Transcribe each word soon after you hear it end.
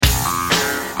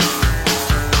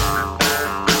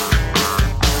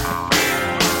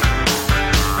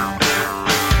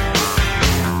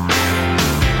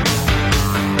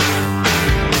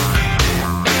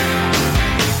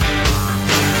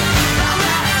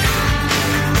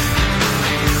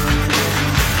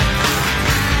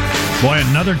Boy,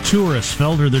 another tourist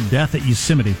fell to their death at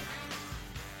Yosemite.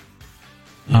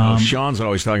 Sean's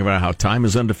always talking about how time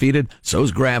is undefeated.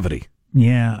 So's gravity.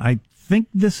 Yeah, I think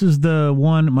this is the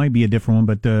one. It might be a different one,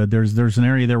 but there's an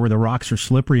area there where the rocks are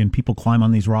slippery and people climb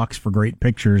on these rocks for great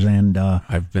pictures. And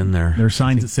I've been there. There are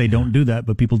signs that say don't do that,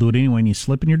 but people do it anyway, and you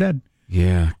slip and you're dead.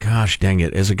 Yeah, gosh dang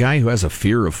it. As a guy who has a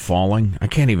fear of falling, I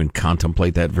can't even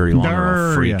contemplate that very long or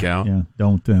I'll freak out. Yeah,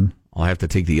 don't then. I'll have to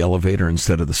take the elevator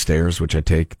instead of the stairs, which I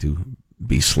take to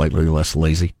be slightly less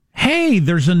lazy. Hey,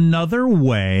 there's another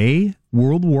way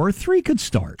World War III could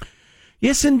start.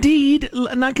 Yes, indeed.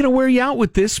 I'm not going to wear you out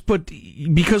with this, but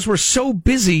because we're so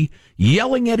busy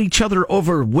yelling at each other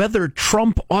over whether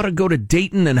Trump ought to go to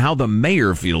Dayton and how the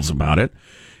mayor feels about it,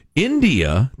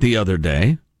 India the other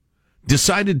day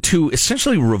decided to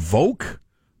essentially revoke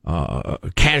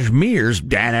Kashmir's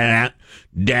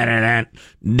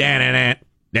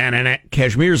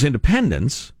Kashmir's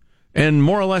independence, and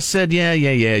more or less said, yeah,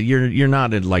 you're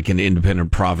not like an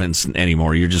independent province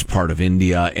anymore. You're just part of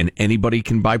India, and anybody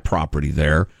can buy property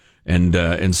there,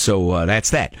 and so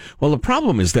that's that. Well, the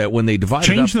problem is that when they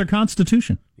changed their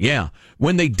constitution. Yeah,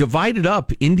 when they divided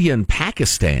up India and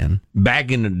Pakistan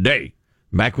back in the day,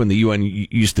 back when the UN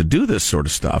used to do this sort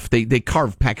of stuff, they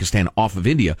carved Pakistan off of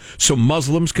India so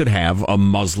Muslims could have a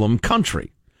Muslim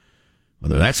country.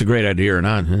 Whether that's a great idea or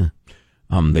not,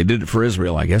 they did it for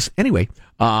Israel, I guess. Anyway,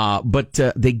 but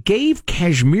they gave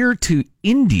Kashmir to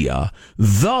India,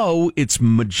 though it's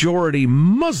majority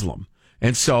Muslim.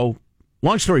 And so,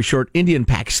 long story short, India and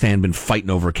Pakistan have been fighting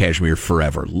over Kashmir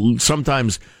forever.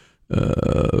 Sometimes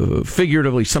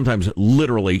figuratively, sometimes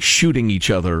literally shooting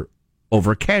each other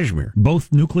over Kashmir.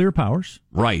 Both nuclear powers.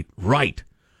 Right.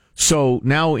 So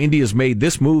now India's made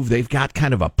this move. They've got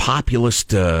kind of a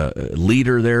populist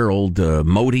leader there, old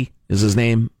Modi is his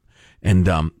name.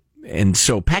 And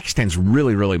so Pakistan's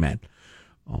really, really mad.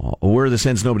 Where this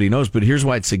ends, nobody knows, but here's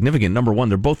why it's significant. Number one,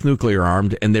 they're both nuclear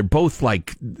armed, and they're both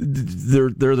like, they're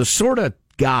the sort of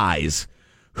guys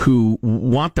who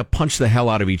want to punch the hell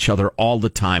out of each other all the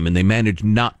time, and they manage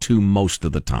not to most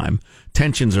of the time.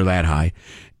 Tensions are that high.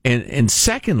 And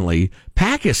secondly,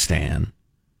 Pakistan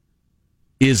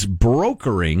is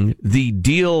brokering the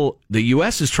deal the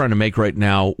U.S. is trying to make right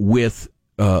now with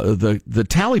the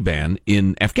Taliban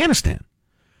in Afghanistan.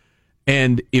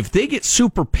 And if they get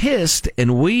super pissed,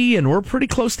 and we're pretty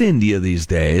close to India these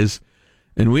days,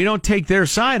 and we don't take their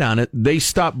side on it, they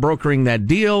stop brokering that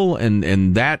deal,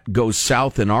 and that goes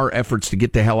south, and our efforts to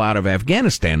get the hell out of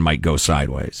Afghanistan might go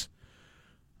sideways.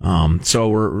 So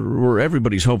we're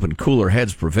everybody's hoping cooler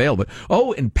heads prevail. But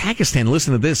in Pakistan,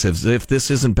 listen to this. If this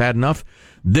isn't bad enough,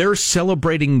 they're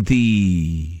celebrating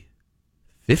the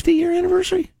 50-year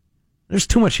anniversary. There's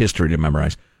too much history to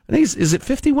memorize. I think is it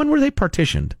 50? When were they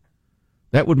partitioned?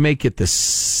 That would make it the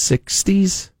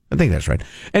 60s. I think that's right.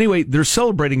 Anyway, they're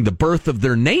celebrating the birth of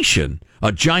their nation,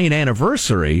 a giant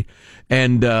anniversary.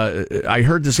 And I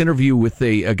heard this interview with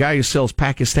a guy who sells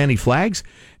Pakistani flags,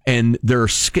 and their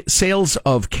sales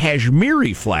of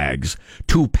Kashmiri flags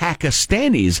to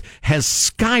Pakistanis has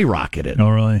skyrocketed. Oh,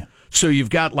 really? So you've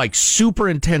got like super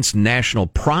intense national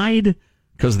pride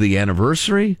because of the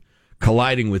anniversary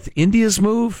colliding with India's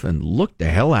move, and look the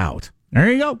hell out.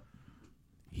 There you go.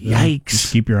 Yikes.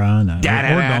 Just keep your eye on that.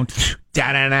 Or don't.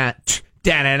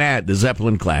 The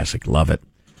Zeppelin classic. Love it.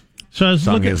 So I was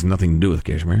Song has nothing to do with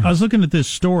Kashmir. I was looking at this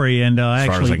story, and as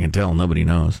far as I can tell, nobody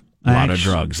knows. A lot of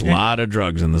drugs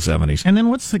in the 70s. And then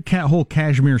what's the whole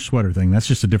cashmere sweater thing? That's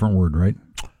just a different word, right?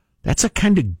 That's a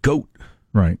kind of goat.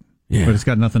 Right. Yeah. But it's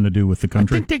got nothing to do with the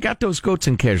country. I think they got those goats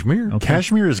in Kashmir. Okay.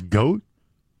 Kashmir is goat?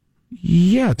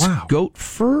 Yeah, it's goat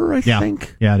fur, I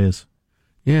think. Yeah, it is.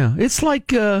 Yeah, it's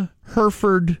like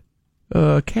Hereford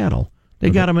cattle. They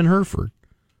got them in Hereford.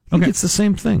 I think it's the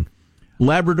same thing.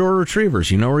 Labrador retrievers,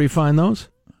 you know where you find those?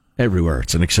 Everywhere.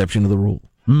 It's an exception to the rule.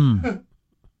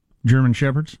 German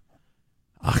shepherds?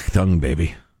 Achtung,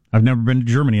 baby. I've never been to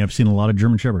Germany. I've seen a lot of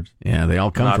German shepherds. Yeah, they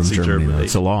all come from Germany.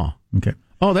 That's a law. Okay.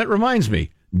 Oh, that reminds me.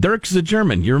 Dirk's a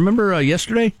German. You remember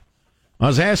yesterday? I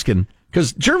was asking,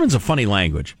 because German's a funny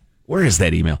language. Where is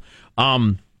that email?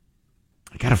 I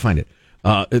got to find it.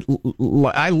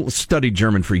 I studied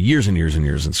German for years and years and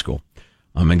years in school,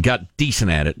 and got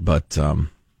decent at it. But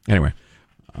anyway,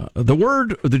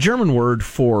 the German word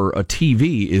for a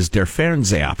TV is der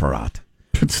Fernsehapparat.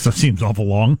 That seems awful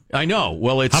long. I know.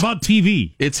 Well, how about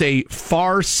TV? It's a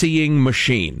far-seeing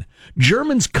machine.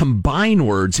 Germans combine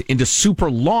words into super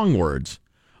long words,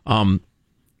 and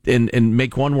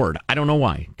make one word. I don't know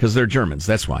why, because they're Germans.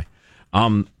 That's why.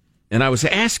 And I was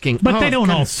asking, but they don't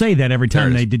all say that every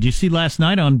time. Did you see last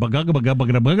night on? They got a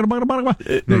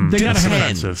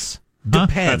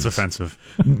Depends. That's offensive.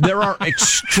 There are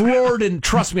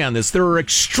trust me on this, there are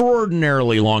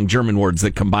extraordinarily long German words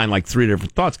that combine like three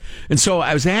different thoughts. And so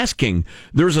I was asking,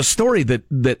 there's a story that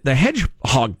the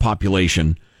hedgehog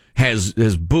population has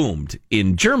boomed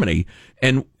in Germany.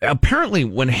 And apparently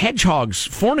when hedgehogs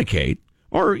fornicate,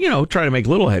 or, try to make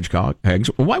little hedgehog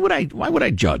eggs, why would I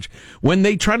judge? When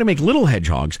they try to make little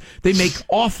hedgehogs, they make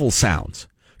awful sounds.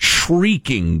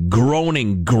 Shrieking,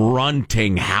 groaning,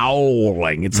 grunting,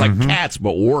 howling. It's like cats,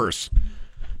 but worse.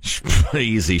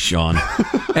 Easy, Sean.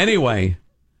 Anyway,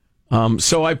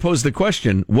 so I posed the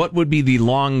question, what would be the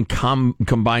long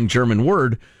combined German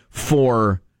word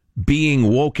for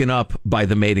being woken up by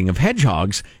the mating of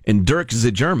hedgehogs? And Dirk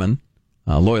the German,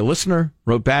 a loyal listener,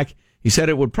 wrote back, he said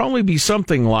it would probably be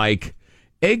something like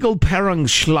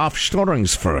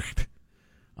Egelperungsschlafstörungsfurcht.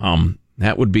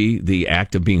 That would be the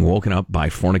act of being woken up by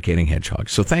fornicating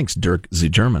hedgehogs. So thanks, Dirk the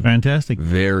German. Fantastic.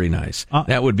 Very nice.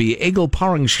 That would be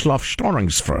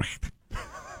Egelperungsschlafstörungsfurcht.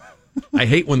 I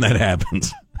hate when that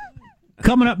happens.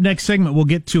 Coming up next segment, we'll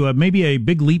get to maybe a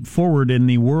big leap forward in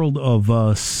the world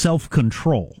of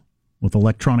self-control with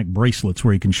electronic bracelets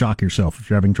where you can shock yourself if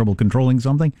you're having trouble controlling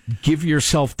something. Give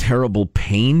yourself terrible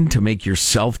pain to make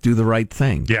yourself do the right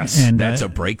thing. Yes. And that's a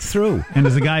breakthrough. And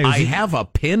as a guy I have a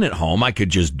pin at home, I could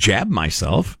just jab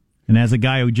myself. And as a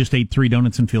guy who just ate 3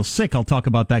 donuts and feels sick, I'll talk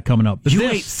about that coming up. But you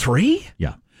ate 3?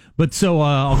 Yeah. But so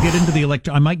I'll get into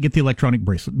I might get the electronic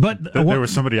bracelet. But there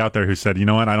was somebody out there who said, you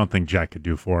know what, I don't think Jack could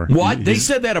do 4. What? They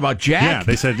said that about Jack? Yeah,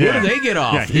 they said, Where do they get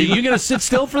off? Yeah, you going to sit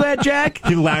still for that, Jack?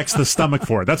 He lacks the stomach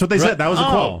for it. That's what they said. That was a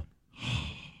quote.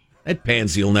 That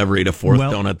pansy will never eat a 4th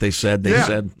donut, they said. They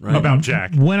said. Right? About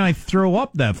Jack. When I throw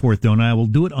up that 4th donut, I will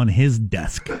do it on his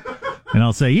desk. And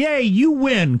I'll say, yay, you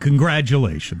win.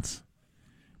 Congratulations.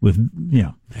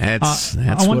 That's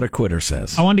what a quitter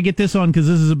says. I wanted to get this on because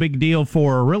this is a big deal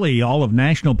for really all of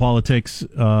national politics,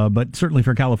 but certainly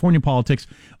for California politics.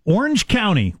 Orange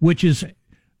County, which is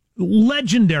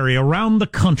legendary around the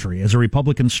country as a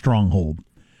Republican stronghold.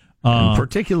 And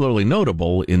particularly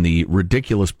notable in the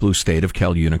ridiculous blue state of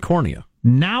Cal Unicornia.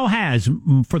 Now has,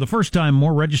 for the first time,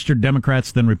 more registered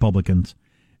Democrats than Republicans.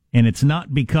 And it's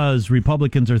not because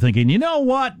Republicans are thinking, you know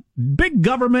what, big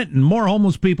government and more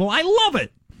homeless people, I love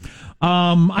it.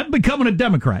 I'm becoming a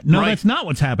Democrat. No, That's not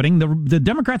what's happening. The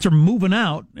Democrats are moving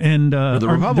out, and the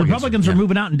Republicans are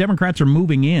moving out, and Democrats are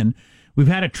moving in. We've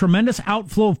had a tremendous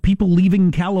outflow of people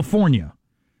leaving California,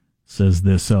 says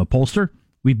this pollster.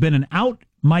 We've been an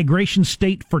out-migration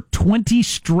state for 20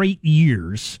 straight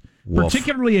years,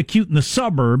 particularly acute in the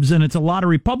suburbs, and it's a lot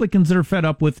of Republicans that are fed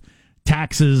up with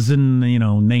taxes and,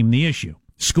 name the issue.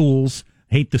 Schools.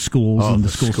 Hate the schools and the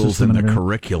school system and the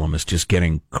curriculum is just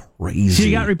getting crazy. So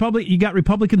you got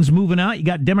Republicans moving out, you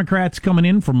got Democrats coming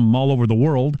in from all over the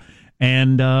world,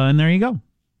 and there you go.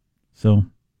 So,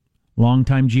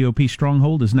 longtime GOP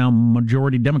stronghold is now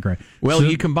majority Democrat. Well,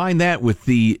 you combine that with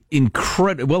the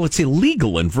it's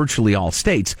illegal in virtually all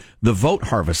states, the vote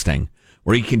harvesting,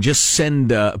 where you can just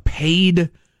send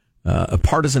paid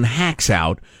partisan hacks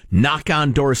out, knock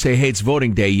on doors, say, "Hey, it's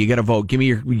voting day. You got to vote. Give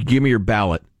me your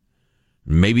ballot."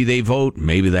 Maybe they vote,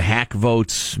 maybe the hack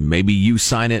votes, maybe you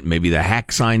sign it, maybe the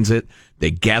hack signs it.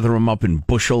 They gather them up in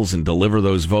bushels and deliver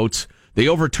those votes. They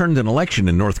overturned an election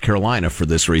in North Carolina for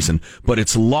this reason, but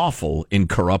it's lawful in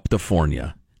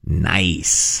Corruptifornia.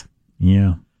 Nice.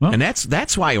 Yeah. Well, and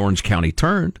that's why Orange County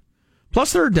turned.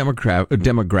 Plus, there are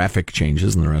demographic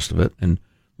changes and the rest of it. And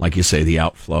like you say, the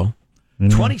outflow.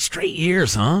 20 straight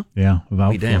years, huh? Yeah, of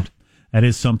outflow. Be damned. That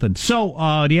is something. So,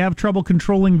 do you have trouble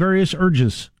controlling various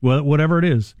urges, whatever it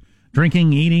is?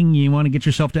 Drinking, eating, you want to get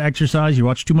yourself to exercise, you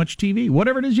watch too much TV,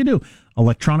 whatever it is you do.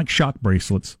 Electronic shock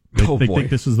bracelets. They think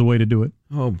this is the way to do it.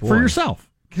 Oh, boy. For yourself.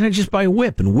 Can I just buy a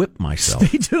whip and whip myself?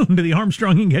 Stay tuned to the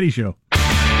Armstrong and Getty Show.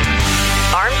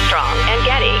 Armstrong and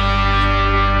Getty.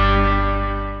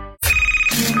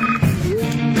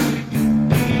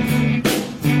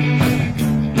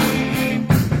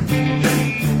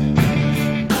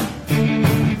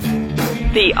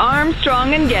 The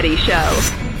Armstrong and Getty Show.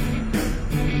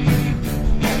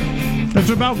 It's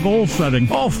about goal setting.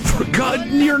 Oh, for God,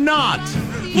 you're not.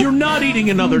 You're not eating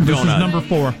another donut. This is number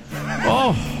 4.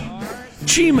 Oh,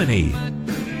 Jiminy.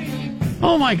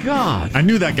 Oh, my God. I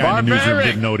knew that guy in the newsroom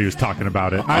didn't know what he was talking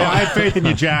about it. I had faith in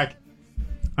you, Jack.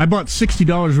 I bought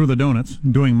 $60 worth of donuts,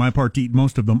 doing my part to eat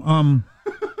most of them.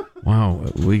 Wow,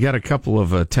 we got a couple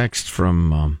of texts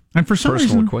from and for some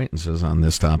personal reason, acquaintances on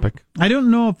this topic. I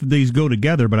don't know if these go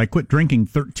together, but I quit drinking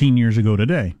 13 years ago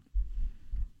today.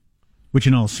 Which,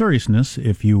 in all seriousness,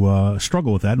 if you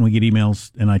struggle with that, and we get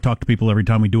emails, and I talk to people every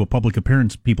time we do a public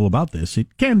appearance, people about this,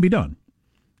 it can be done.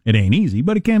 It ain't easy,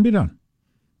 but it can be done.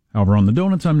 However, on the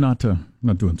donuts, I'm not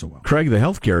doing so well. Craig, the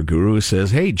healthcare guru,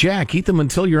 says, "Hey, Jack, eat them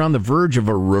until you're on the verge of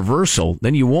a reversal.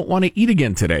 Then you won't want to eat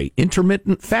again today.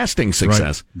 Intermittent fasting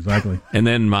success." Right, exactly. And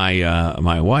then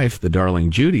my wife, the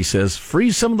darling Judy, says,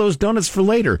 "Freeze some of those donuts for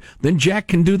later. Then Jack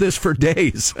can do this for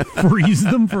days." Freeze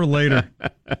them for later.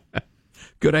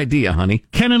 Good idea, honey.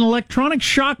 Can an electronic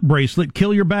shock bracelet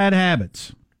kill your bad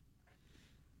habits?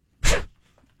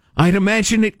 I'd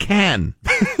imagine it can.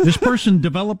 This person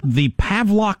developed the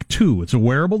Pavlok 2. It's a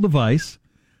wearable device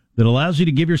that allows you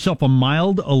to give yourself a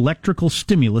mild electrical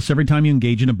stimulus every time you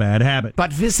engage in a bad habit.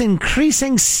 But with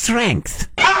increasing strength.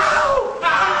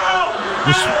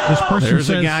 This person There's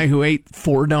says, a guy who ate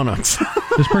 4 donuts.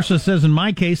 This person says, in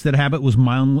my case, that habit was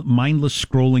mindless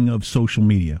scrolling of social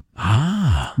media.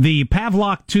 The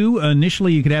Pavlok 2,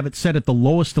 initially you could have it set at the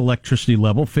lowest electricity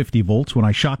level, 50 volts. When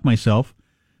I shock myself,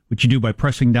 which you do by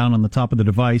pressing down on the top of the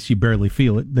device, you barely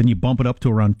feel it. Then you bump it up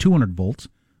to around 200 volts.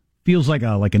 Feels like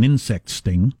an insect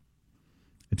sting.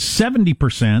 At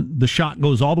 70%, the shock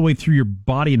goes all the way through your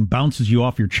body and bounces you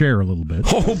off your chair a little bit.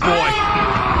 Oh, boy.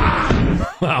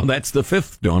 Wow, that's the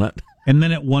 5th donut. And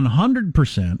then at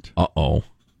 100%... Uh-oh.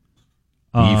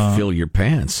 You fill your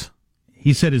pants.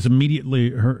 He said is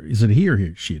it he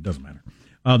or she? It doesn't matter.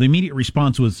 The immediate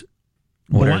response was...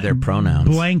 What are their pronouns?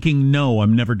 Blanking no,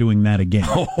 I'm never doing that again.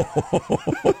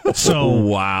 So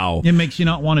wow. It makes you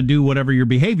not want to do whatever your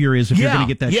behavior is if you're going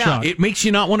to get that shock. It makes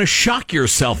you not want to shock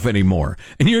yourself anymore.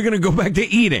 And you're going to go back to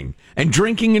eating and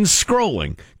drinking and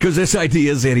scrolling because this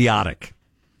idea is idiotic.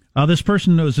 This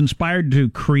person was inspired to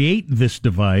create this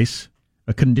device,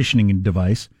 a conditioning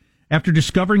device, after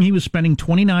discovering he was spending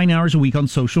 29 hours a week on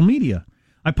social media.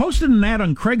 I posted an ad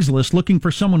on Craigslist looking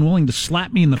for someone willing to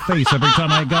slap me in the face every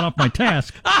time I got off my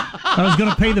task. I was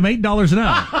going to pay them $8 an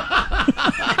hour.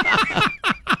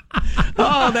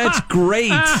 Oh, that's great.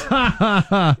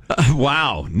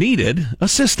 Wow. Needed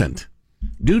assistant.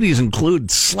 Duties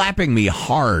include slapping me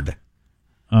hard.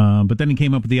 But then he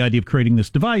came up with the idea of creating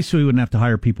this device so he wouldn't have to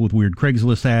hire people with weird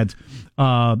Craigslist ads.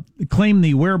 Claim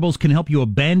the wearables can help you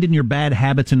abandon your bad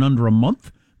habits in under a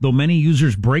month, though many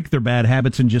users break their bad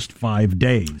habits in just 5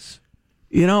 days.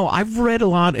 You know, I've read a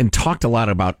lot and talked a lot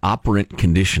about operant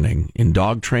conditioning in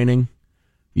dog training,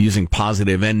 using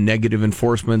positive and negative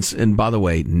enforcements, and by the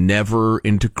way, never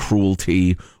into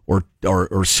cruelty or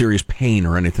serious pain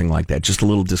or anything like that, just a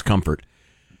little discomfort.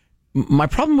 My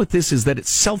problem with this is that it's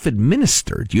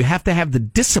self-administered. You have to have the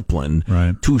discipline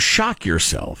to shock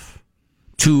yourself,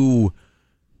 to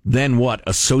then what?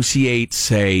 Associate,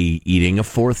 say, eating a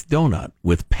 4th donut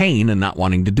with pain and not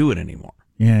wanting to do it anymore.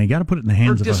 Yeah, you got to put it in the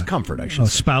hands of discomfort, a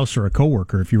spouse or a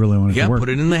coworker if you really want it to work. Yeah, put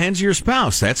it in the hands of your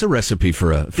spouse. That's a recipe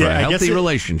for a healthy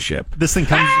relationship. This thing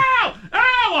comes...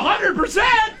 Ow!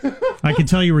 100%! I can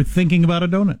tell you were thinking about a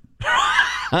donut.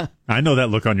 I know that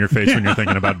look on your face when you're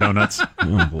thinking about donuts.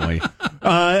 Oh, boy.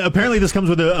 Apparently, this comes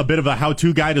with a bit of a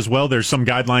how-to guide as well. There's some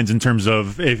guidelines in terms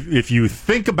of if you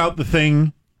think about the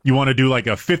thing, you want to do like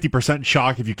a 50%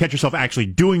 shock. If you catch yourself actually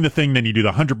doing the thing, then you do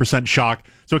the 100% shock.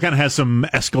 So it kind of has some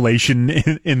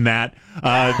escalation in that.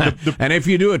 And if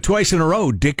you do it twice in a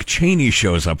row, Dick Cheney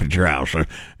shows up at your house.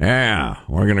 Yeah,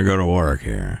 we're going to go to work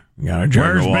here. Got a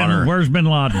jug of water. Where's Bin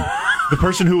Laden? The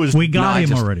person who was... We got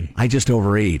him already. I just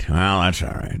overeat. Well, that's all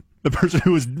right. The person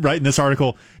who was writing this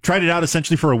article tried it out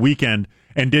essentially for a weekend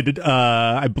and did,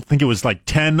 I think it was like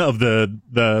 10 of the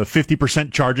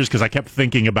 50% charges because I kept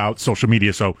thinking about social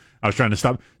media, so I was trying to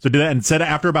stop. So did that and said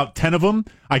after about 10 of them,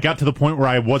 I got to the point where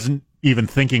I wasn't even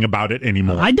thinking about it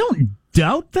anymore. I don't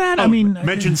doubt that. I mean...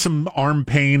 Mentioned some arm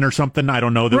pain or something, I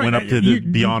don't know, that went up to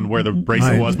beyond where the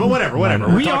bracelet was, but whatever.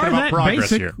 We're talking about progress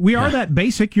here. We are that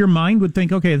basic. Your mind would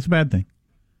think, okay, that's a bad thing.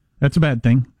 That's a bad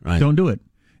thing. Right. Don't do it.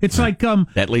 It's like...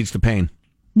 that leads to pain.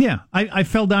 Yeah, I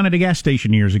fell down at a gas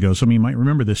station years ago. Some of you might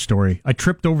remember this story. I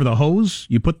tripped over the hose.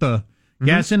 You put the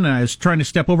gas in, and I was trying to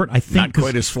step over it. I think not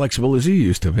quite as flexible as you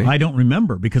used to be. I don't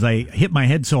remember because I hit my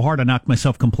head so hard I knocked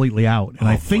myself completely out, and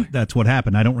I think that's what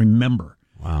happened. I don't remember.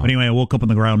 Wow. But anyway, I woke up on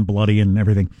the ground bloody and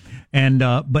everything. And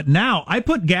but now I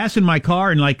put gas in my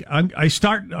car, and like I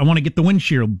want to get the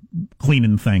windshield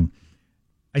cleaning thing.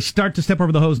 I start to step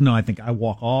over the hose. No, I think I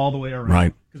walk all the way around.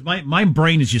 Right. Because my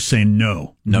brain is just saying,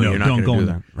 no, you're not don't go do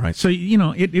that. Right. So, you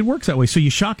know, it works that way. So you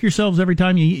shock yourselves every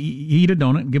time you eat a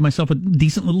donut and give myself a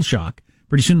decent little shock.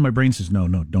 Pretty soon my brain says, no,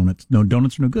 donuts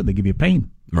are no good. They give you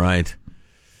pain. Right.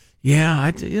 Yeah,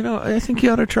 I think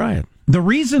you ought to try it. The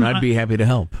reason I'd be happy to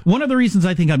help. One of the reasons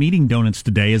I think I'm eating donuts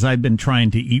today is I've been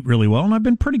trying to eat really well, and I've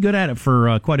been pretty good at it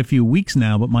for quite a few weeks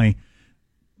now, but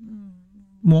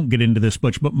won't get into this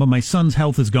much, but my son's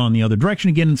health has gone the other direction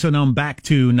again, and so now I'm back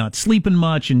to not sleeping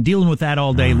much and dealing with that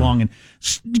all day long, and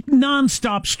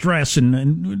nonstop stress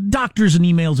and doctors and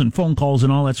emails and phone calls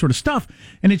and all that sort of stuff.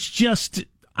 And it's just,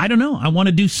 I don't know. I want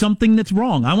to do something that's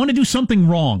wrong. I want to do something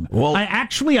wrong. Well, I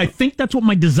think that's what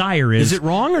my desire is. Is it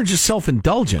wrong or just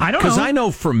self-indulgent? I don't know. Because I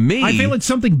know for me, I feel it's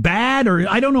something bad, or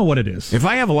I don't know what it is. If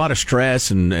I have a lot of stress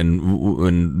and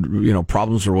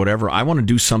problems or whatever, I want to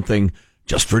do something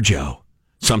just for Joe.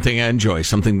 Something I enjoy,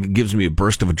 something that gives me a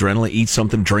burst of adrenaline, eat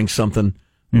something, drink something,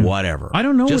 whatever. I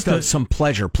don't know. Just some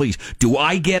pleasure, please. Do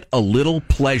I get a little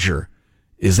pleasure?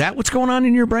 Is that what's going on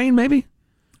in your brain, maybe?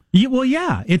 Yeah, well,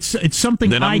 yeah. It's something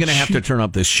Then I'm going to have to turn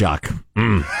up this shock.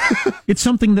 It's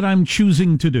something that I'm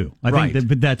choosing to do. I think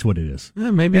but that's what it is.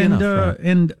 Maybe and, enough. Right.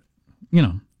 And,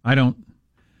 I don't.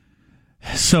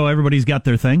 So everybody's got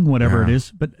their thing, whatever it is.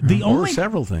 But or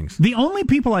several things. The only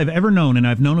people I've ever known, and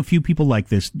I've known a few people like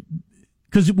this,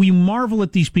 because we marvel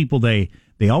at these people. They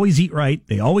always eat right.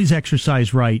 They always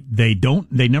exercise right. They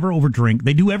never overdrink.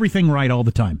 They do everything right all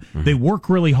the time. Mm-hmm. They work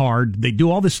really hard. They do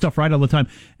all this stuff right all the time.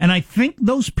 And I think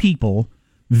those people,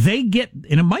 they get,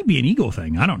 and it might be an ego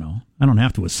thing. I don't know. I don't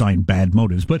have to assign bad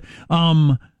motives, but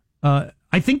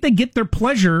I think they get their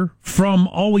pleasure from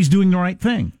always doing the right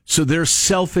thing. So their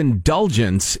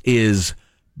self-indulgence is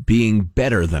being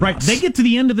better than us. They get to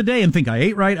the end of the day and think, I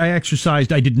ate right, I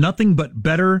exercised, I did nothing but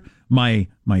better my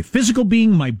physical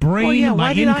being, my brain,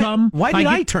 my income. Why did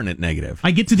I turn it negative?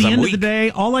 I get to the end of the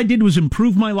day, all I did was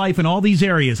improve my life in all these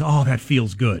areas. Oh, that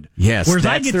feels good. Yes, whereas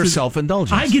that's their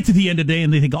self-indulgence. I get to the end of the day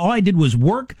and they think, all I did was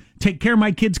work, take care of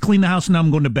my kids, clean the house, and now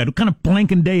I'm going to bed. What kind of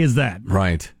blanking day is that?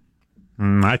 Right.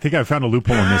 I think I found a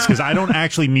loophole in this because I don't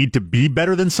actually need to be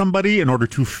better than somebody in order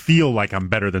to feel like I'm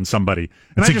better than somebody.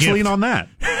 And I just lean on that.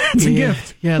 It's a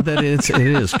gift. Yeah, it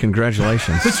is.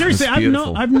 Congratulations. But seriously,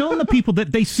 I've known the people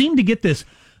that they seem to get this,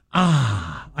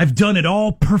 I've done it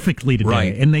all perfectly today.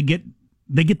 Right. And they get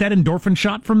that endorphin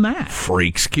shot from that.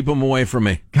 Freaks. Keep them away from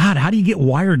me. God, how do you get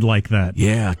wired like that?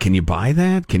 Yeah. Can you buy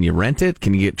that? Can you rent it?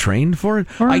 Can you get trained for it?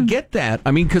 I get that.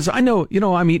 I mean, because I know,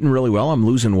 I'm eating really well. I'm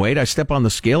losing weight. I step on the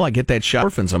scale. I get that shot.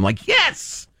 Endorphins. I'm like,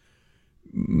 yes!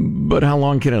 But how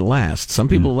long can it last? Some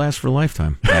people last for a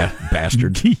lifetime.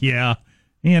 Bastards. Yeah.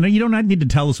 Yeah, no, you don't need to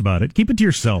tell us about it. Keep it to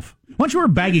yourself. Why don't you wear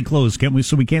baggy clothes, can't we,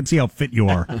 so we can't see how fit you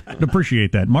are? I'd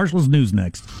appreciate that. Marshall's News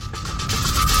next.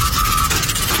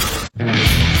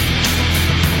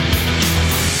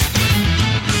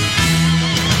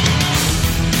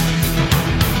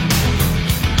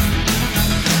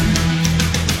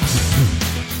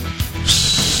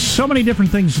 So many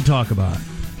different things to talk about.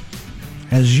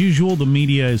 As usual, the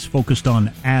media is focused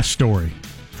on a story.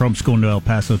 Trump's going to El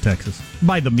Paso, Texas.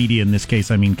 By the media in this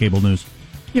case, I mean cable news.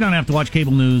 You don't have to watch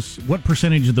cable news. What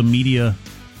percentage of the media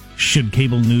should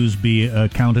cable news be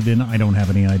counted in? I don't have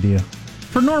any idea.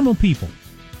 For normal people,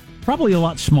 probably a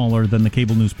lot smaller than the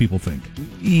cable news people think.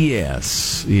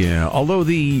 Yes, yeah. Although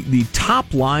the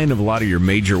top line of a lot of your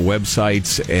major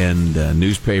websites and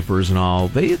newspapers and all,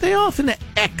 they often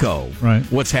echo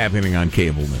what's happening on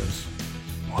cable news.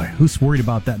 Boy, who's worried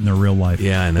about that in their real life?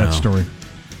 Yeah, I know. That story.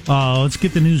 Let's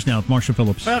get the news now with Marshall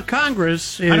Phillips. Well,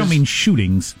 Congress is... I don't mean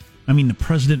shootings. I mean the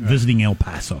president visiting El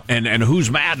Paso. And who's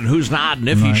mad and who's not, and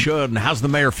if he should, and how's the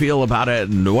mayor feel about it,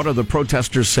 and what are the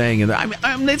protesters saying? And I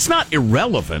mean, it's not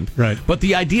irrelevant. Right. But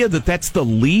the idea that that's the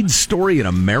lead story in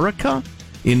America,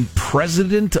 in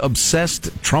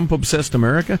president-obsessed, Trump-obsessed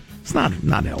America, it's not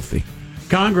healthy.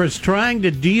 Congress trying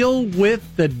to deal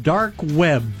with the dark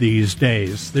web these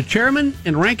days. The chairman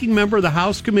and ranking member of the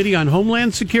House Committee on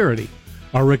Homeland Security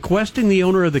are requesting the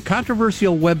owner of the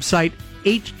controversial website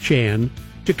 8chan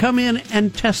to come in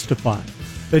and testify.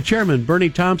 The chairman, Bernie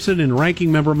Thompson, and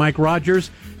ranking member Mike Rogers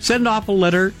send off a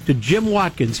letter to Jim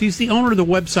Watkins. He's the owner of the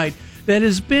website that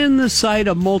has been the site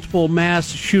of multiple mass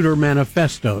shooter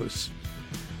manifestos.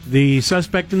 The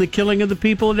suspect in the killing of the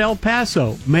people at El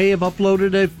Paso may have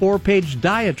uploaded a 4-page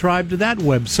diatribe to that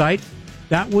website.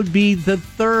 That would be the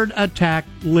third attack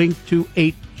linked to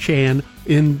 8chan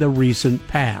in the recent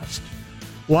past.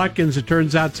 Watkins, it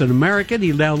turns out, is an American.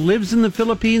 He now lives in the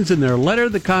Philippines. In their letter,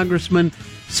 the congressmen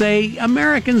say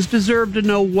Americans deserve to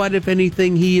know what, if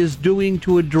anything, he is doing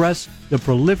to address the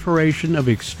proliferation of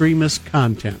extremist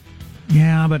content.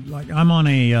 Yeah, but I'm on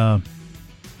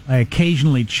I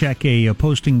occasionally check a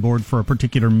posting board for a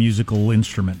particular musical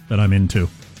instrument that I'm into.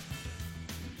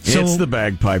 It's the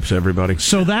bagpipes, everybody.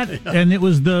 So and it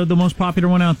was the most popular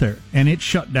one out there. And it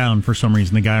shut down for some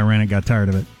reason. The guy who ran it got tired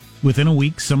of it. Within a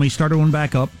week, somebody started one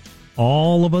back up.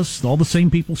 All of us, all the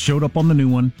same people, showed up on the new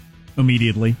one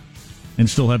immediately and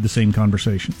still have the same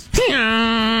conversations.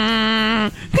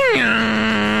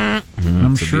 I'm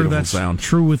I'm That's a sure beautiful that's sound.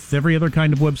 true with every other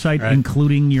kind of website, Right.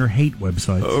 including your hate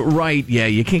websites. Right, yeah,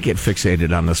 you can't get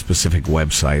fixated on the specific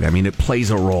website. I mean, it plays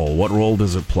a role. What role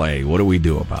does it play? What do we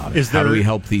do about it? How do we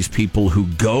help these people who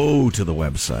go to the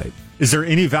website? Is there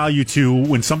any value to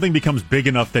when something becomes big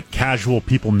enough that casual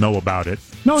people know about it?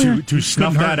 No, yeah. To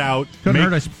snuff Couldn't that hurt. out, Couldn't make,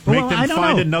 hurt us. make Well, I them don't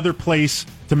find know. another place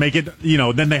to make it,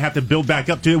 then they have to build back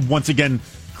up to once again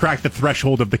crack the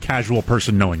threshold of the casual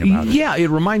person knowing about it. Yeah,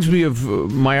 it reminds me of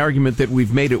my argument that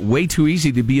we've made it way too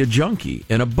easy to be a junkie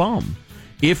and a bum.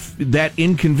 If that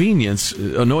inconvenience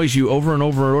annoys you over and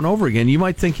over and over again, you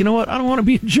might think, you know what, I don't want to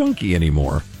be a junkie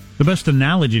anymore. The best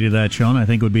analogy to that, Sean, I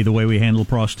think would be the way we handle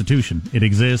prostitution. It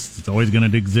exists. It's always going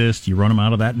to exist. You run them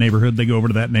out of that neighborhood, they go over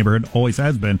to that neighborhood. Always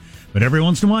has been. But every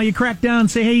once in a while, you crack down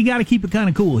and say, hey, you got to keep it kind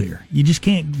of cool here. You just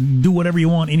can't do whatever you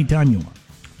want anytime you want.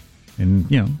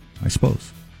 And, I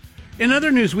suppose. In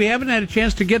other news, we haven't had a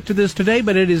chance to get to this today,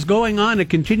 but it is going on. It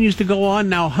continues to go on.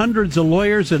 Now, hundreds of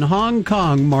lawyers in Hong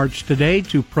Kong marched today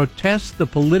to protest the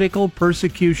political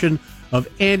persecution of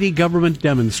anti-government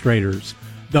demonstrators.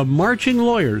 The marching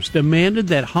lawyers demanded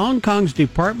that Hong Kong's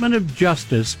Department of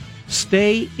Justice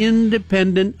stay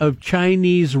independent of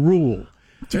Chinese rule.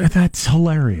 That's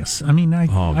hilarious. I mean,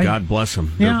 God bless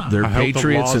them. Yeah. They're I hope the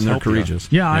patriots laws and they're help you.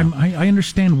 courageous. Yeah, I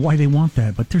understand why they want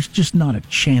that, but there's just not a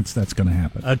chance that's going to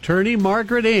happen. Attorney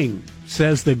Margaret Ng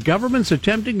says the government's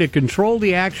attempting to control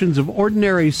the actions of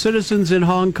ordinary citizens in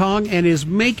Hong Kong and is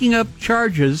making up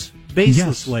charges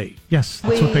baselessly. Yes,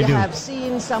 that's what they We do. have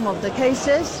seen some of the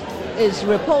cases. It's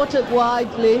reported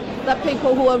widely that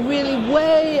people who are really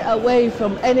way away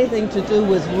from anything to do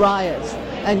with riots,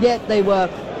 and yet they were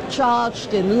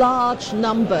charged in large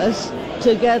numbers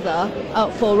together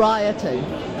for rioting.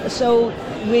 So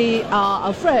we are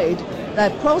afraid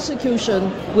that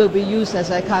prosecution will be used as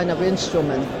a kind of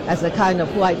instrument, as a kind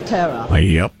of white terror.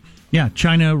 Yep. Yeah,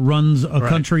 China runs a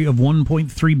country of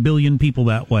 1.3 billion people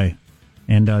that way.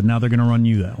 And now they're going to run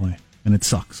you that way. And it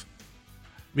sucks.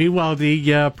 Meanwhile,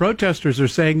 the protesters are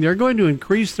saying they're going to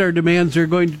increase their demands. They're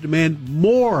going to demand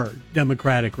more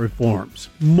democratic reforms.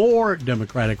 More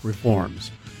democratic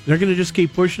reforms. They're going to just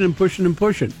keep pushing and pushing and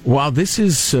pushing. Wow, this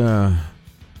is again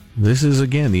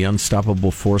the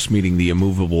unstoppable force meeting the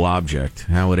immovable object.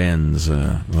 How it ends,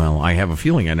 well, I have a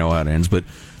feeling I know how it ends, but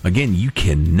again, you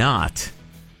cannot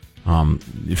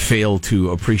fail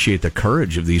to appreciate the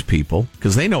courage of these people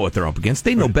because they know what they're up against.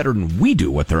 They know better than we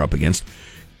do what they're up against.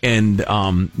 And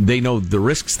they know the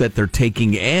risks that they're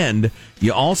taking, and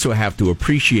you also have to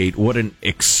appreciate what an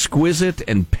exquisite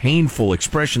and painful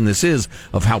expression this is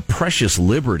of how precious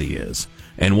liberty is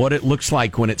and what it looks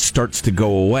like when it starts to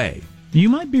go away. You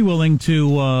might be willing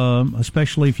to,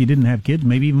 especially if you didn't have kids,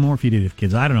 maybe even more if you did have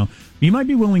kids, I don't know. You might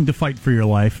be willing to fight for your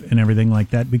life and everything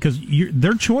like that because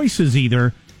their choice is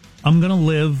either I'm going to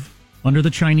live under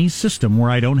the Chinese system where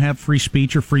I don't have free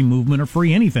speech or free movement or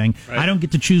free anything. Right. I don't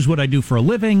get to choose what I do for a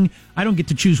living. I don't get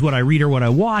to choose what I read or what I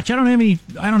watch. I don't have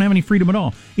any freedom at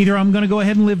all. Either I'm going to go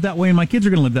ahead and live that way and my kids are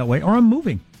going to live that way, or I'm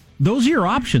moving. Those are your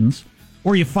options.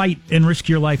 Or you fight and risk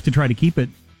your life to try to keep it.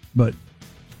 But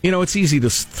it's easy to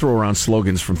throw around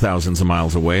slogans from thousands of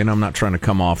miles away, and I'm not trying to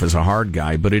come off as a hard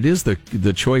guy, but it is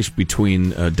the choice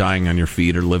between dying on your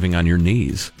feet or living on your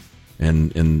knees.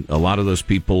 And a lot of those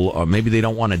people, maybe they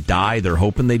don't want to die. They're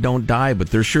hoping they don't die,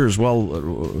 but they're sure as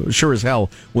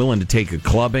hell willing to take a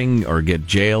clubbing or get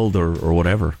jailed or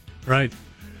whatever. Right.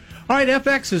 All right,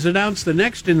 FX has announced the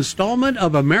next installment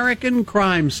of American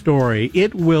Crime Story.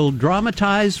 It will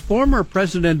dramatize former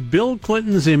President Bill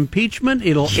Clinton's impeachment.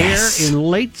 It'll air in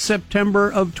late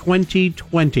September of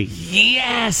 2020.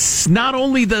 Yes! Not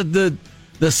only the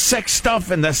sex stuff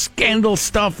and the scandal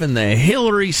stuff and the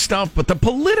Hillary stuff, but the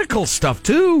political stuff,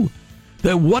 too.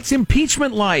 What's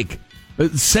impeachment like?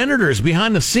 Senators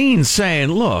behind the scenes saying,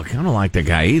 look, I don't like the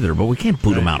guy either, but we can't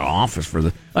boot him out of office for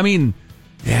the... I mean,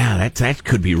 yeah, that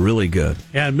could be really good.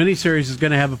 Yeah, the miniseries is going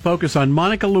to have a focus on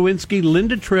Monica Lewinsky,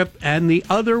 Linda Tripp, and the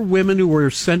other women who were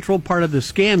a central part of the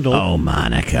scandal. Oh,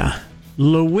 Monica.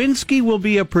 Lewinsky will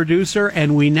be a producer,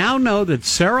 and we now know that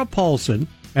Sarah Paulson...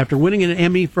 after winning an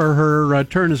Emmy for her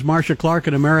turn as Marcia Clark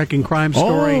in American Crime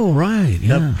Story. Oh, right.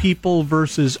 Yeah. The People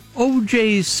versus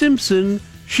O.J. Simpson.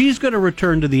 She's going to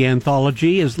return to the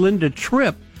anthology as Linda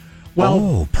Tripp.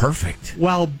 Perfect.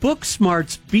 While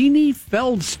Booksmart's Beanie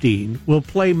Feldstein will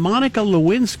play Monica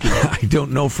Lewinsky. I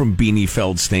don't know from Beanie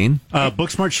Feldstein.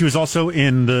 Booksmart, she was also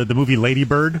in the movie Lady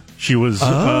Bird. She was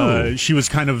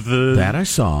kind of that I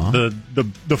saw.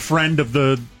 The friend of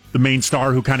the main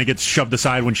star who kind of gets shoved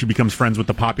aside when she becomes friends with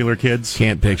the popular kids.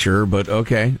 Can't picture her, but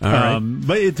okay. All right.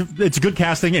 But it's good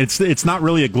casting. It's not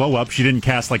really a glow up. She didn't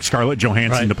cast like Scarlett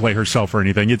Johansson to play herself or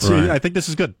anything. I think this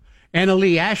is good. Anna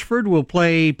Lee Ashford will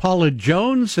play Paula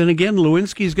Jones, and again,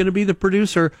 Lewinsky is going to be the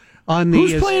producer on the.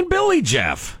 Who's playing Billy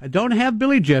Jeff? I don't have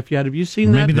Billy Jeff yet. Have you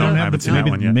seen Maybe that? they don't I have haven't seen that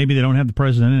one yet. Maybe they don't have the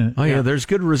president in it. Oh, yeah, there's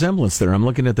good resemblance there. I'm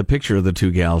looking at the picture of the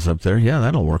two gals up there. Yeah,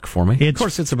 that'll work for me. Of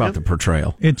course, it's about the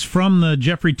portrayal. It's from the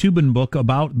Jeffrey Toobin book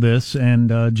about this,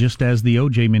 and just as the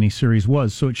OJ miniseries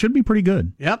was, so it should be pretty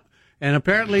good. Yep. And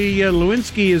apparently,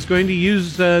 Lewinsky is going to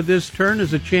use this turn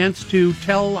as a chance to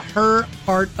tell her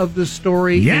part of the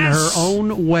story in her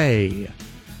own way.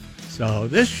 So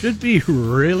this should be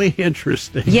really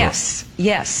interesting. Yes.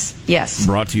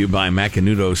 Brought to you by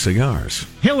Macanudo Cigars.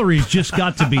 Hillary's just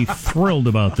got to be thrilled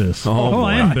about this. Oh,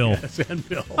 and Bill. Yes, and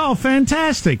Bill. Oh,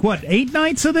 fantastic. What, 8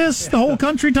 nights of this? The whole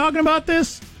country talking about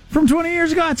this? From 20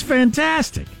 years ago? It's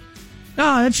fantastic.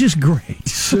 Oh, that's just great.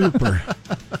 Super.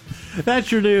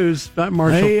 That's your news. I'm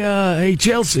Marshall. Hey,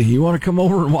 Chelsea, you want to come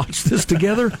over and watch this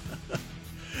together?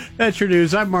 That's your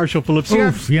news. I'm Marshall Phillips.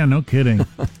 Oof, yeah, no kidding.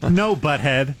 No,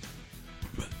 butthead.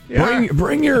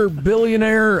 Bring your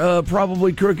billionaire,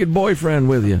 probably crooked boyfriend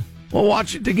with you. We'll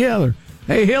watch it together.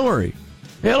 Hey, Hillary,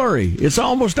 it's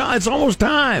almost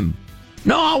time.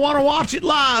 No, I want to watch it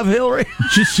live, Hillary.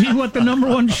 Did you see what the number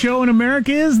one show in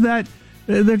America is? That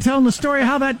they're telling the story of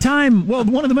how that time, well,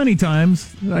 one of the many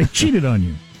times, I cheated on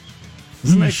you.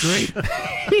 Isn't that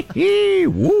great?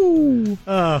 Woo!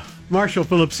 Marshall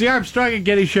Phillips, the Armstrong and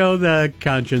Getty Show, the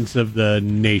conscience of the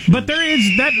nation. But there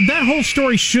is that whole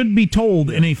story should be told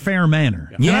in a fair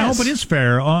manner. Yes. And I hope it is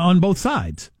fair on both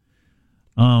sides.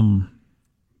 That's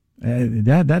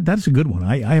a good one.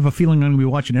 I have a feeling I'm going to be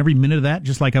watching every minute of that,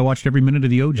 just like I watched every minute of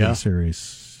the OJ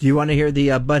series. Do you want to hear the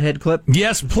Butthead clip?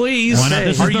 Yes, please. Why not?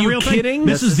 This Are is the you real kidding? Thing.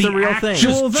 This is the real thing.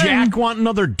 actual Does thing. Jack want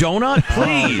another donut?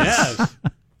 Please. Yes.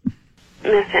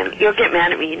 Listen, you'll get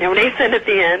mad at me. You know what I said at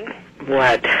the end?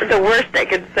 What? The worst I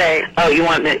could say. Oh, you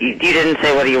didn't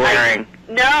say what are you wearing?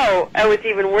 No, I was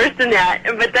even worse than that.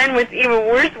 But then what's even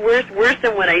worse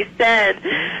than what I said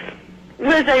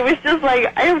was I was just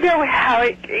like, I don't know how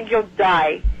you'll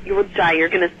die. You will die. You're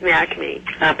going to smack me.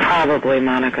 Probably,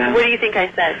 Monica. What do you think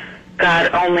I said?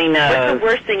 God only knows. What's the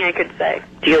worst thing I could say?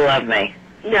 Do you love me?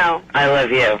 No. I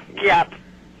love you. Yep.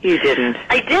 You didn't.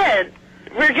 I did.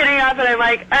 We're getting off and I'm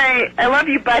like, I love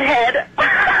you, butthead.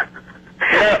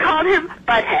 I called him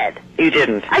butthead. You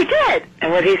didn't. I did.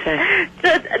 And what did he say?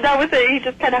 That was it. He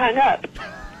just kind of hung up.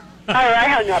 Or I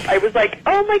hung up. I was like,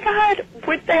 oh my God,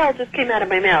 what the hell just came out of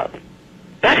my mouth?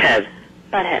 Butthead.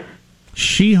 Butthead.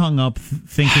 She hung up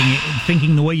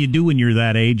thinking the way you do when you're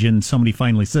that age, and somebody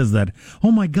finally says that.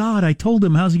 Oh my God, I told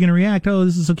him, how's he going to react? Oh,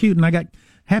 this is so cute, and I got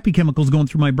happy chemicals going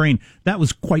through my brain. That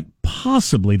was quite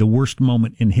possibly the worst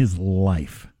moment in his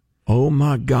life. Oh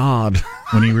my God.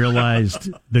 When he realized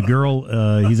the girl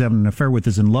he's having an affair with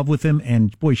is in love with him,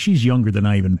 and boy, she's younger than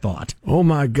I even thought. Oh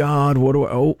my God.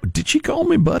 Did she call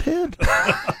me Butthead?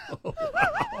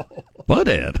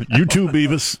 Butthead. You too,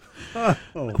 Beavis.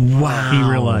 Wow. He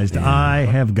realized, I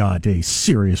have got a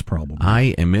serious problem.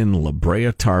 I am in La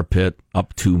Brea Tar Pit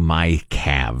up to my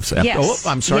calves. Yes.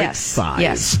 I'm sorry, Yes.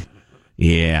 thighs.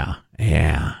 Yeah.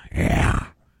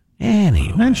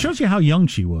 Anyway. And it shows you how young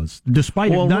she was,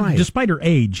 despite right. despite her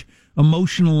age,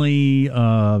 emotionally,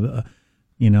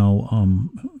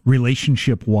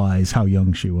 relationship wise, how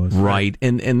young she was. Right.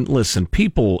 And listen,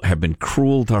 people have been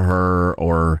cruel to her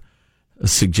or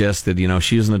suggested,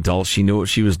 she was an adult, she knew what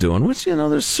she was doing, which,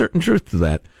 there's certain truth to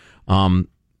that.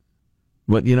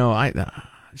 But,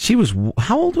 she was,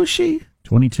 how old was she?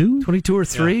 22? 22 or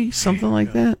 3, something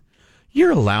like that. You're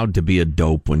allowed to be a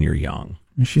dope when you're young.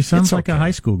 She sounds It's like okay. a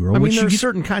high school girl. I mean, there's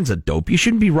certain kinds of dope. You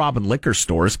shouldn't be robbing liquor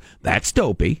stores. That's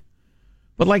dopey.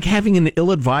 But like having an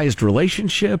ill-advised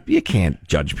relationship, you can't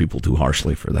judge people too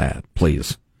harshly for that.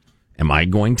 Please. Am I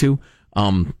going to?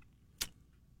 And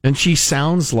she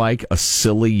sounds like a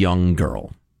silly young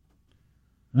girl.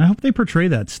 I hope they portray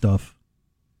that stuff.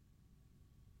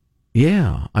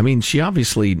 Yeah. I mean, she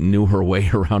obviously knew her way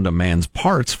around a man's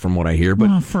parts from what I hear,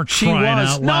 but for she crying was.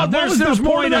 out loud. No, What was there's the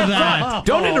more point to of that. that?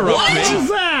 Don't interrupt What me. is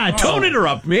that? Don't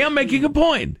interrupt me. I'm making a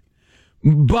point.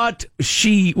 But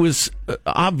she was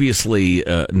obviously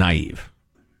naive.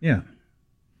 Yeah.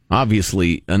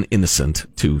 Obviously an innocent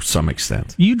to some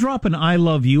extent. You drop an I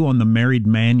love you on the married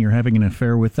man you're having an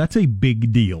affair with, that's a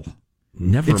big deal.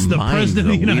 Never It's the mind president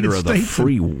the of the United leader of the States.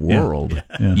 free world.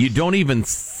 Yeah. You don't even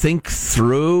think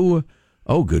through,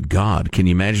 oh, good God, can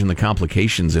you imagine the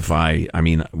complications if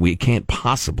we can't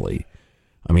possibly.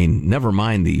 Never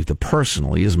mind the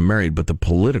personal, he is married, but the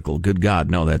political, good God,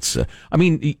 no, that's,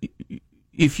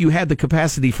 if you had the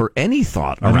capacity for any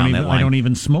thought around that line. I don't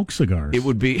even smoke cigars. It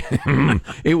would be,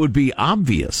 it would be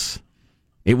obvious.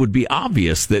 It would be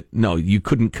obvious that, no, you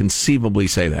couldn't conceivably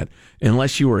say that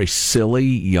unless you were a silly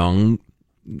young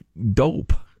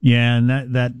dope. Yeah, and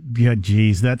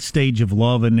that stage of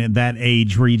love and that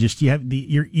age where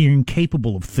you're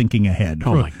incapable of thinking ahead.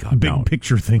 Oh my God, big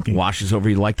picture thinking washes over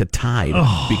you like the tide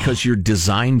because you're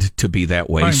designed to be that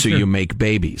way. So you make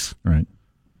babies, right?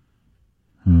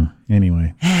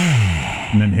 Anyway,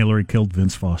 and then Hillary killed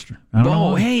Vince Foster.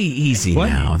 Hey, easy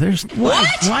now. There's what?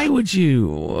 Why would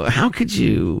you? How could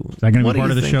you? Is that going to be part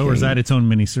of the show, or is that its own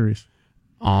miniseries?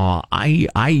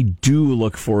 I do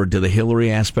look forward to the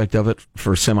Hillary aspect of it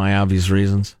for semi-obvious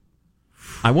reasons.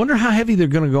 I wonder how heavy they're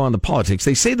going to go on the politics.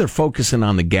 They say they're focusing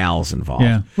on the gals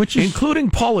involved, including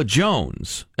Paula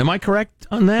Jones. Am I correct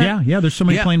on that? Yeah. There's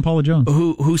somebody playing Paula Jones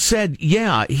who said,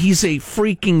 he's a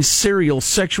freaking serial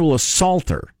sexual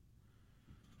assaulter.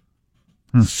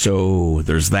 So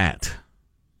there's that.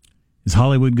 Is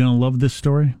Hollywood going to love this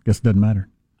story? Guess it doesn't matter.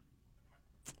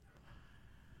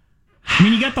 I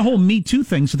mean, you got the whole Me Too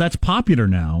thing, so that's popular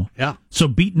now. Yeah. So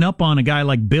beating up on a guy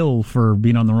like Bill for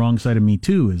being on the wrong side of Me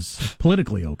Too is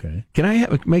politically okay. Can I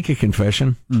make a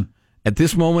confession? At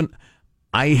this moment,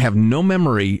 I have no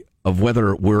memory of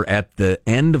whether we're at the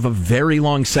end of a very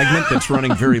long segment that's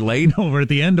running very late. No, we're at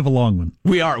the end of a long one.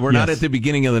 We are. We're not at the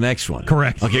beginning of the next one.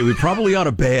 Correct. Okay, we probably ought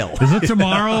to bail. Is it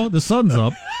tomorrow? The sun's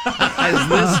up.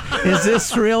 Is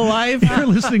this real life? You're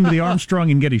listening to the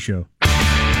Armstrong and Getty Show.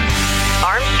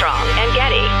 Armstrong and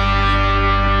Getty.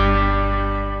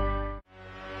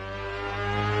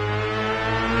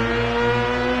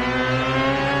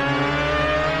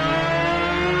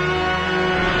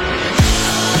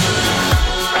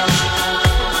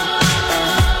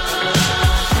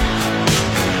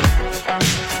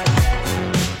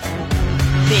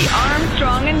 The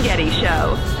Armstrong and Getty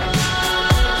Show.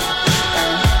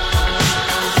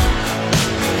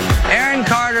 Aaron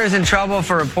Carter is in trouble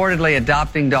for reportedly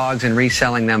adopting dogs and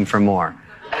reselling them for more.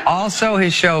 Also,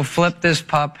 his show Flip This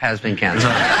Pup has been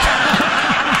canceled.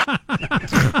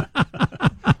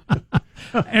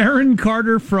 Aaron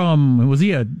Carter was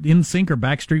he a NSYNC or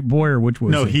Backstreet Boy, or which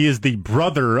was No, he? he is the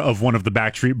brother of one of the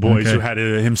Backstreet Boys who had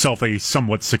himself a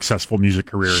somewhat successful music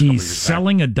career. She's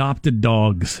selling adopted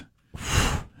dogs.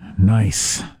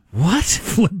 Nice. What?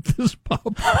 Flip This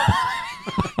Pup.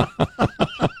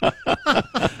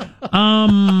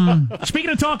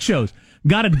 Speaking of talk shows,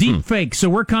 got a deep fake. So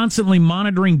we're constantly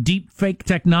monitoring deep fake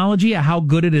technology, how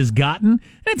good it has gotten. And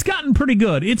it's gotten pretty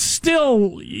good. It's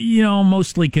still,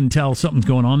 mostly can tell something's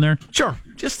going on there. Sure.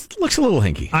 Just looks a little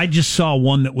hinky. I just saw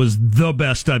one that was the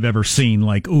best I've ever seen.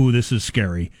 Like, ooh, this is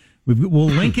scary. We'll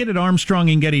link it at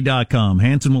ArmstrongandGetty.com.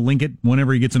 Hanson will link it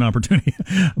whenever he gets an opportunity.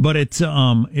 But it's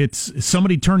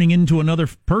somebody turning into another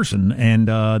person,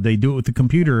 and they do it with the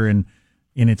computer, and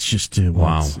it's just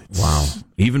wow.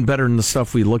 Even better than the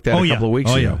stuff we looked at a couple of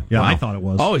weeks ago. Yeah, wow. I thought it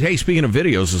was. Oh, hey, speaking of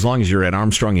videos, as long as you're at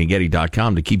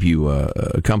ArmstrongandGetty.com to keep you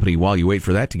company while you wait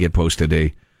for that to get posted,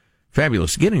 a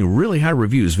fabulous, getting really high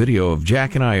reviews video of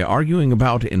Jack and I arguing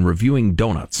about and reviewing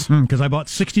donuts. Because I bought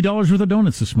 $60 worth of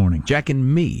donuts this morning. Jack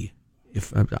and me.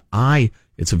 It's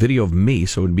a video of me,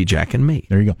 so it would be Jack and me.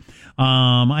 There you go.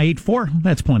 I ate 4.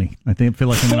 That's plenty. I feel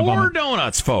like I'm 4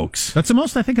 donuts, folks. That's the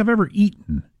most I think I've ever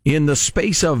eaten. In the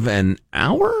space of an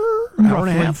hour and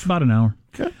a half? About an hour.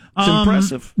 Okay. It's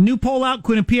impressive. New poll out,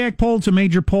 Quinnipiac poll. It's a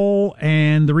major poll,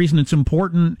 and the reason it's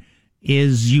important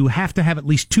is you have to have at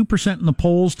least 2% in the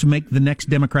polls to make the next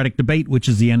Democratic debate, which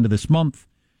is the end of this month,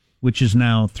 which is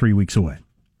now 3 weeks away.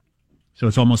 So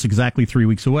it's almost exactly 3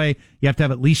 weeks away. You have to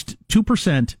have at least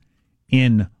 2%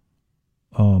 in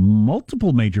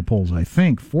multiple major polls, I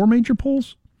think. 4 major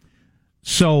polls?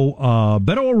 So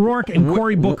Beto O'Rourke and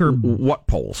Cory Booker. What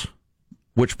polls?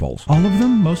 Which polls? All of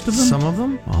them? Most of them? Some of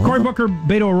them? Cory Booker,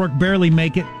 Beto O'Rourke barely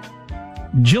make it.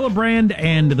 Gillibrand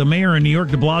and the mayor in New York,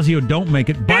 de Blasio, don't make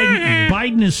it.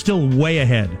 Biden is still way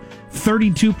ahead.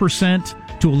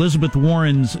 32% to Elizabeth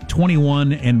Warren's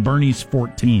 21% and Bernie's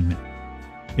 14%.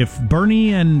 If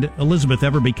Bernie and Elizabeth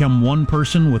ever become one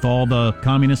person with all the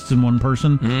communists in one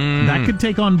person, that could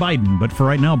take on Biden. But for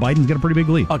right now, Biden's got a pretty big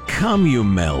lead. A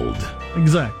commumeld.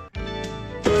 Exactly.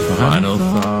 Final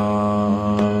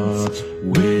thoughts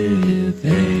with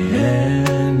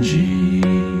A-N-G.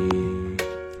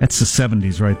 That's the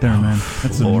 70s right there, man.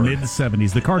 That's Lord. The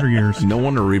mid-70s, the Carter years. No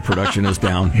wonder reproduction is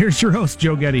down. Here's your host,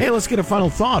 Joe Getty. Hey, let's get a final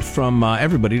thought from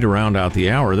everybody to round out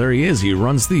the hour. There he is. He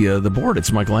runs the board.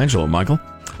 It's Michelangelo. Michael?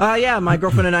 Yeah, my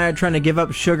girlfriend and I are trying to give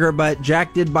up sugar, but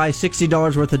Jack did buy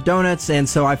 $60 worth of donuts, and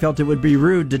so I felt it would be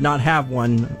rude to not have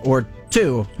one or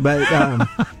two. But,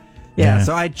 Yeah,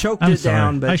 so I choked I'm it sorry.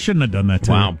 down. But I shouldn't have done that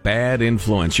to Wow, you. bad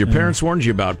influence. Your parents warned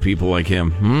you about people like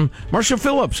him. Marcia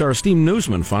Phillips, our esteemed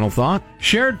newsman, final thought?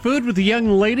 Shared food with a young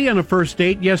lady on a first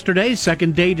date yesterday.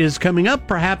 Second date is coming up.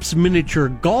 Perhaps miniature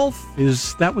golf.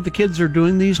 Is that what the kids are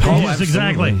doing these days? Yes,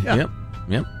 exactly.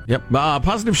 Yep.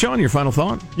 Positive Sean, your final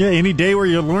thought? Yeah, any day where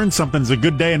you learn something's a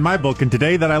good day in my book. And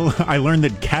today that I learned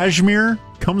that cashmere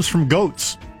comes from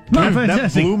goats. That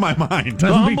fantastic. blew my mind.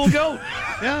 The humble goat.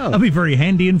 That'll be very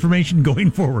handy information going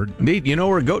forward. Indeed. You know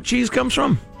where goat cheese comes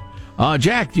from?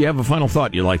 Jack, do you have a final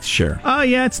thought you'd like to share?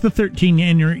 Yeah, it's the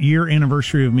 13-year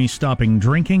anniversary of me stopping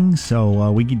drinking. So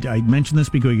I mentioned this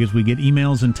because we get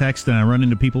emails and texts, and I run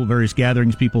into people at various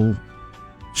gatherings, people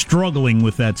struggling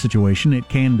with that situation. It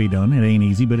can be done. It ain't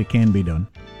easy, but it can be done.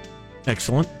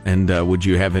 Excellent. And would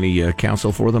you have any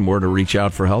counsel for them, where to reach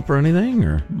out for help or anything?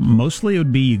 Or mostly it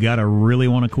would be you got to really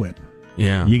want to quit.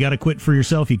 Yeah. You got to quit for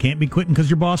yourself. You can't be quitting because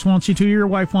your boss wants you to, your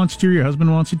wife wants you to, your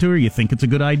husband wants you to, or you think it's a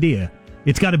good idea.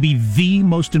 It's got to be the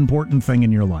most important thing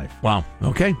in your life. Wow.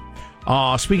 Okay.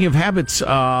 Speaking of habits,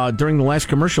 during the last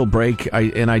commercial break,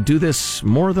 I do this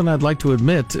more than I'd like to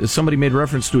admit, somebody made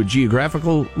reference to a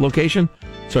geographical location.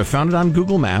 So I found it on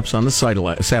Google Maps on the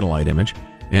satellite image.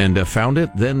 And found it,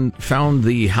 then found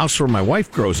the house where my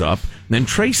wife grows up, then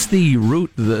traced the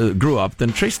route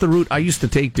traced the route I used to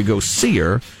take to go see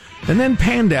her, and then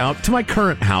panned out to my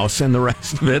current house and the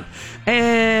rest of it.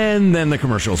 And then the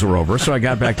commercials were over, so I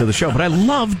got back to the show. But I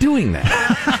love doing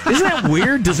that. Isn't that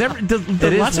weird?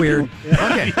 it is weird.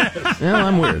 Okay. Well,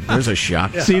 I'm weird. There's a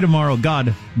shock. See you tomorrow.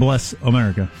 God bless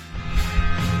America.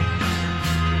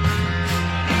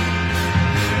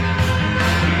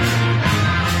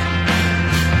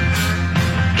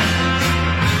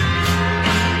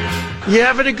 You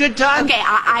having a good time? Okay,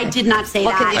 I did not say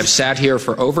that. I've sat here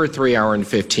for over 3 hours and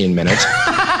 15 minutes.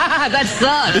 That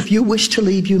sucks. If you wish to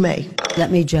leave, you may. Let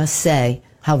me just say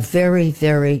how very,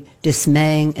 very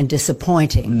dismaying and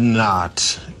disappointing.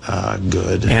 Not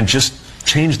good. And just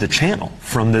change the channel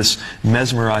from this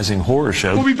mesmerizing horror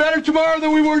show. We'll be better tomorrow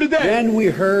than we were today. Then we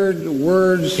heard the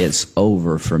words, "It's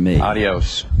over for me."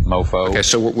 Adios, mofo. Okay,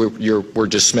 so we're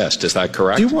dismissed. Is that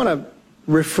correct? Do you want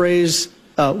to rephrase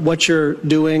what you're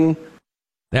doing?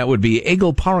 That would be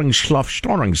Egel Paringschloff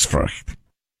Storungsfrucht.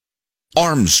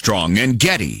 Armstrong and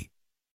Getty.